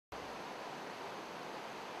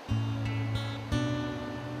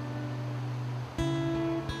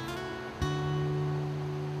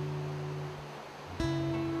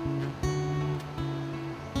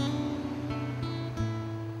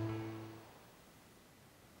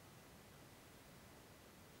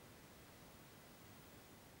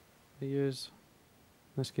I use,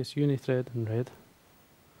 in this case, uni thread in red.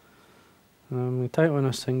 I'm going to tie it on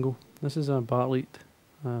a single. This is a Bartlett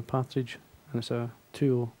partridge, and it's a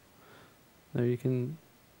 2-0. Now you can,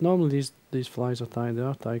 normally these flies are tied, they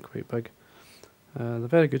are tied quite big. They're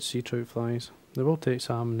very good sea trout flies. They will take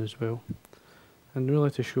salmon as well. And really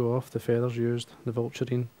to show off the feathers used, the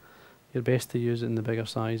vulturine, you're best to use it in the bigger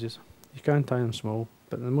sizes. You can tie them small,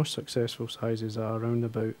 but the most successful sizes are around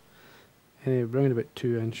about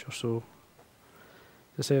 2 inch or so.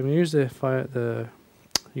 As I say, I'm going to use the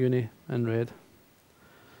uni in red.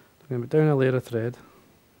 I'm going to put down a layer of thread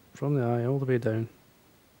from the eye all the way down.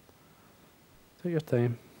 Take your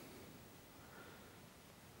time.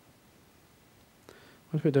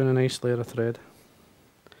 I'm going to put down a nice layer of thread.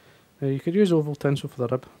 Now you could use oval tinsel for the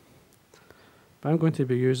rib, but I'm going to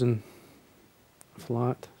be using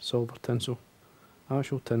flat silver tinsel,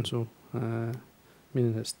 actual tinsel,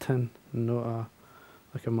 meaning it's tin and not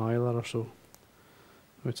like a mylar or so.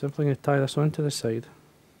 I'm simply going to tie this onto the side.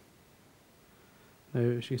 Now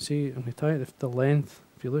as you can see, I'm going to tie it the length.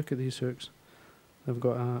 If you look at these hooks, they've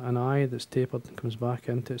got an eye that's tapered and comes back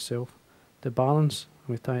into itself. The balance, I'm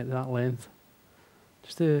going to tie it that length,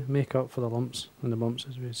 just to make up for the lumps and the bumps,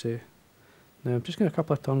 as we would say. Now I'm just going to a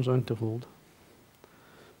couple of turns on to hold.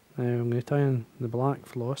 Now I'm going to tie in the black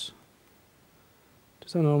floss,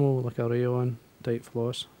 just a normal like a rayon type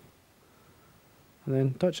floss, and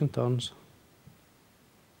then touch and turns,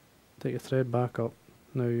 take your thread back up.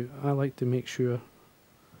 Now I like to make sure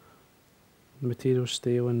the materials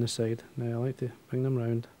stay on the side. Now I like to bring them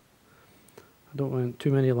round. I don't want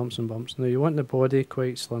too many lumps and bumps. Now you want the body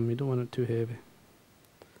quite slim, you don't want it too heavy.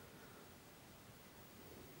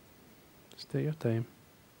 Just take your time,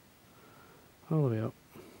 all the way up.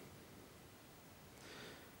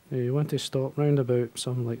 Now you want to stop round about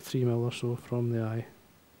something like 3mm or so from the eye.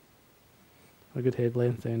 A good head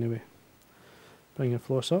length anyway. Bring your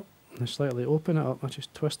floss up and slightly open it up. I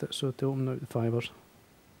just twist it so to open out the fibres.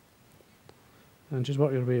 And just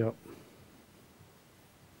work your way up.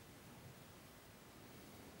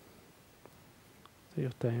 Take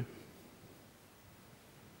your time.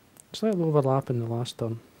 Slightly overlap in the last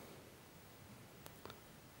turn.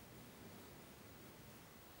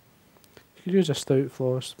 You could use a stout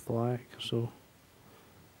floss, black, so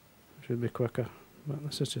it should be quicker. But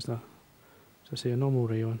this is just a, as I say, a normal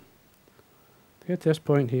rayon. To get to this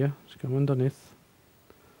point here, just come underneath,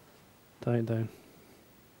 tie it down.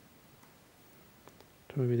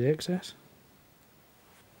 Remove the excess.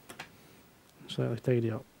 Slightly tidy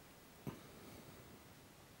up.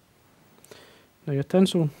 Now your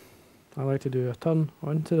tinsel, I like to do a turn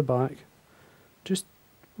onto the back, just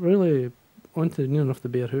really onto near enough the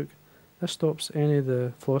bare hook. This stops any of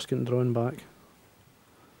the floss getting drawn back.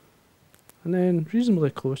 And then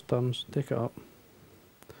reasonably close turns, take it up.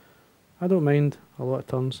 I don't mind a lot of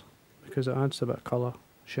turns because it adds a bit of colour,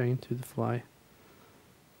 shine to the fly.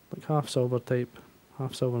 Like half silver type,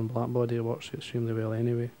 half silver and black body works extremely well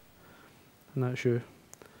anyway. And that's you.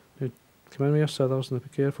 Now come in with your scissors and be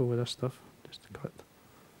careful with this stuff, just to cut.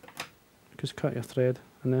 Just cut your thread,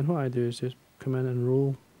 and then what I do is just come in and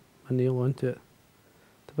roll my nail onto it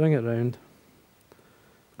to bring it round,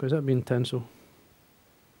 because that being tinsel,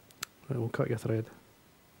 it will cut your thread.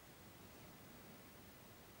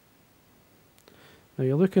 Now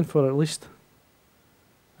you're looking for at least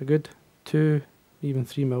a good 2, even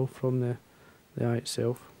 3mm from the eye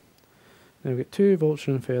itself. Now we've got 2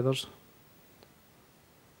 vulturine feathers.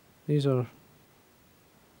 These are,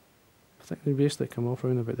 I think they basically come off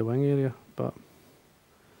around about the wing area, but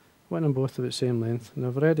I want them both about the same length. And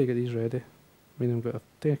I've already got these ready. I mean, I've got to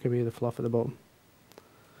take away the fluff at the bottom.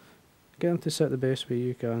 Get them to sit the best way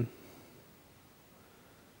you can.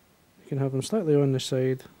 You can have them slightly on the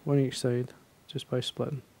side, one each side, just by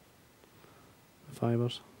splitting the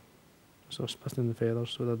fibres. So splitting the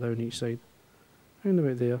feathers so they're down each side. Round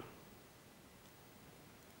about there.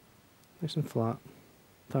 Nice and flat.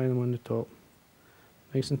 Tie them on the top.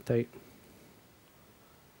 Nice and tight.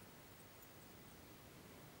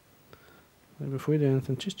 Now before you do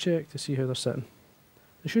anything, just check to see how they're sitting.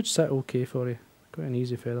 They should sit okay for you. Quite an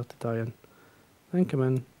easy feather to tie in. Then come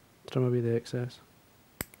in, trim away the excess.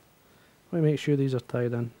 Want to make sure these are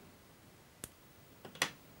tied in.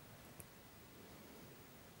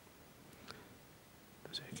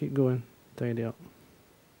 So keep going, tidy up.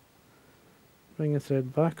 Bring the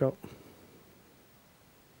thread back up.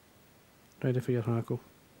 Ready for your hackle.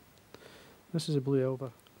 This is a blue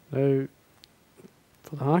Elver. Now,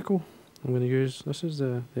 for the hackle, I'm going to use, this is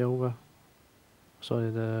the Elver,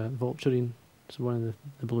 sorry, the vulturine. It's one of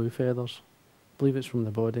the blue feathers. I believe it's from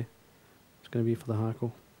the body. It's going to be for the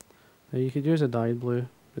hackle. Now you could use a dyed blue,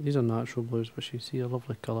 but these are natural blues, which you see a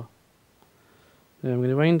lovely colour. Now I'm going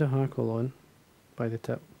to wind the hackle on by the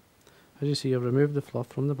tip. As you see, I've removed the fluff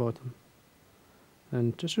from the bottom,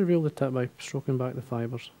 and just reveal the tip by stroking back the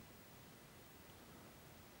fibres.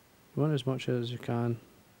 You want as much as you can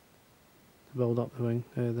to build up the wing,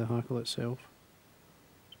 the hackle itself.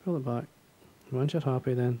 Just pull it back, and once you're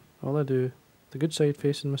happy then, all I do, the good side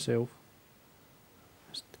facing myself,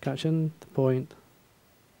 is catch in the point,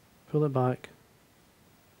 pull it back,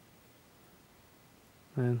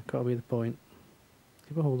 and cut away the point.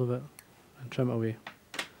 Keep a hold of it and trim it away.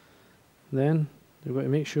 Then you've got to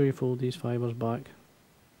make sure you fold these fibres back.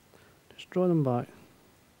 Just draw them back.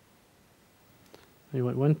 And you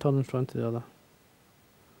want one turn in front of the other.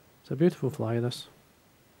 It's a beautiful fly, this.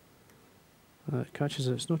 It catches,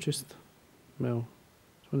 it's not just, well,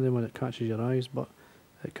 it's one of them when it catches your eyes, but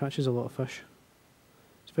it catches a lot of fish.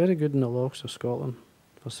 It's very good in the lochs of Scotland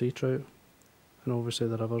for sea trout, and obviously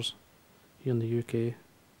the rivers here in the UK.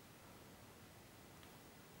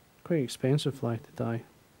 Quite expensive fly to tie,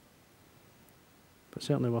 but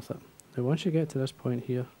certainly worth it. Now once you get to this point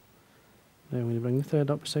here, now I'm going to bring the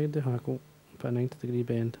thread up beside the hackle, put a 90°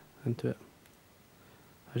 bend into it.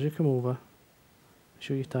 As you come over, make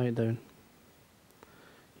sure you tie it down.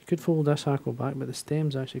 You could fold this hackle back, but the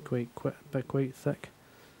stem's actually quite thick.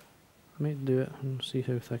 I might do it and see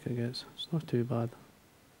how thick it gets. It's not too bad.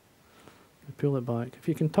 You pull it back. If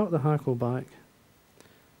you can tuck the hackle back,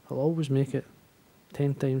 it'll always make it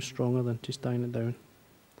 10 times stronger than just tying it down.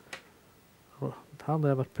 It'll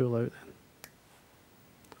hardly ever pull out then.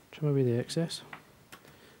 Trim away the excess.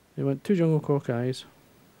 You want 2 jungle cock eyes.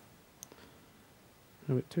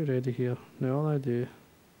 I've got 2 ready here. Now all I do,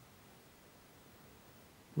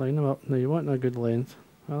 line them up. Now you want a good length.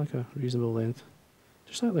 I like a reasonable length.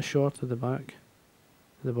 Just slightly short of the back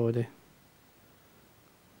of the body.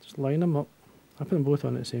 Just line them up. I put them both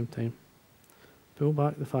on at the same time. Pull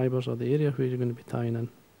back the fibres or the area where you're going to be tying in.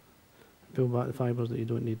 Pull back the fibres that you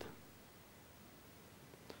don't need.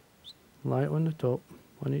 Just lie it on the top,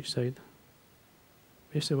 on each side.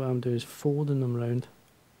 Basically what I'm doing is folding them round.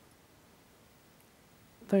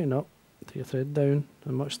 Tighten up, take your thread down,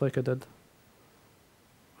 and much like I did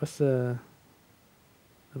with the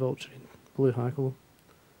vulturine blue hackle,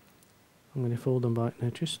 I'm going to fold them back now.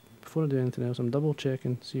 Just before I do anything else, I'm double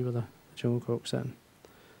checking, see where the jungle cock's sitting.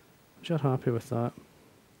 Once you're happy with that,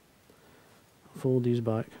 I'll fold these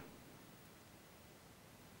back.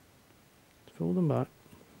 Fold them back,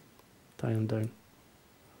 tie them down,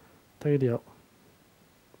 tidy up.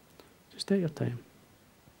 Just take your time.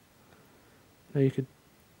 Now you could,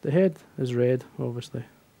 the head is red obviously,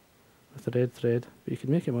 with the red thread, but you could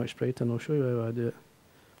make it much brighter, and I'll show you how I do it,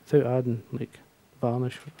 without adding like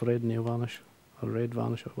varnish, red nail varnish, or red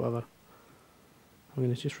varnish or whatever. I'm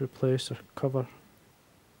going to just replace or cover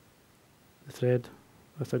the thread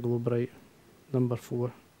with a Glow Bright number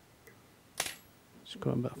 4. Just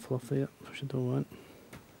got a bit of fluff there, which I don't want.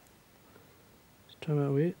 Just trim it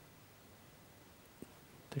away.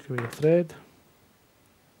 Take away the thread.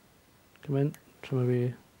 Come in, trim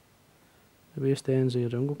away the waste ends of your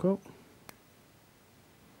jungle cock.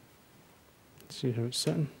 See how it's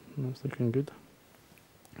sitting, that's looking good.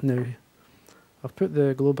 Now, I've put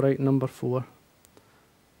the Glow Bright number 4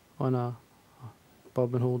 on a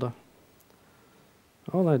bobbin holder.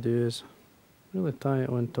 All I do is really tie it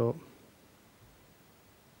on top.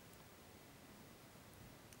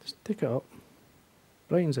 Just take it up,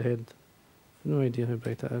 brightens the head. No idea how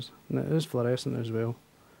bright it is, and it is fluorescent as well.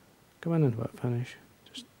 Come in and whip finish,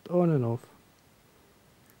 just on and off.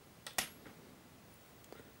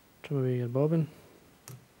 Trim away your bobbin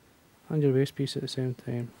and your waste piece at the same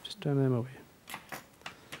time, just trim them away.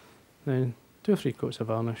 Then 2 or 3 coats of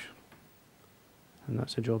varnish, and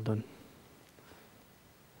that's the job done.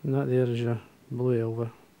 And that there is your blue Elver.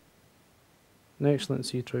 An excellent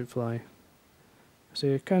sea trout fly. I say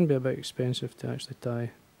it can be a bit expensive to actually tie,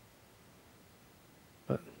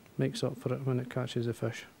 but makes up for it when it catches the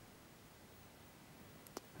fish.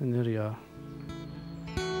 And there you are.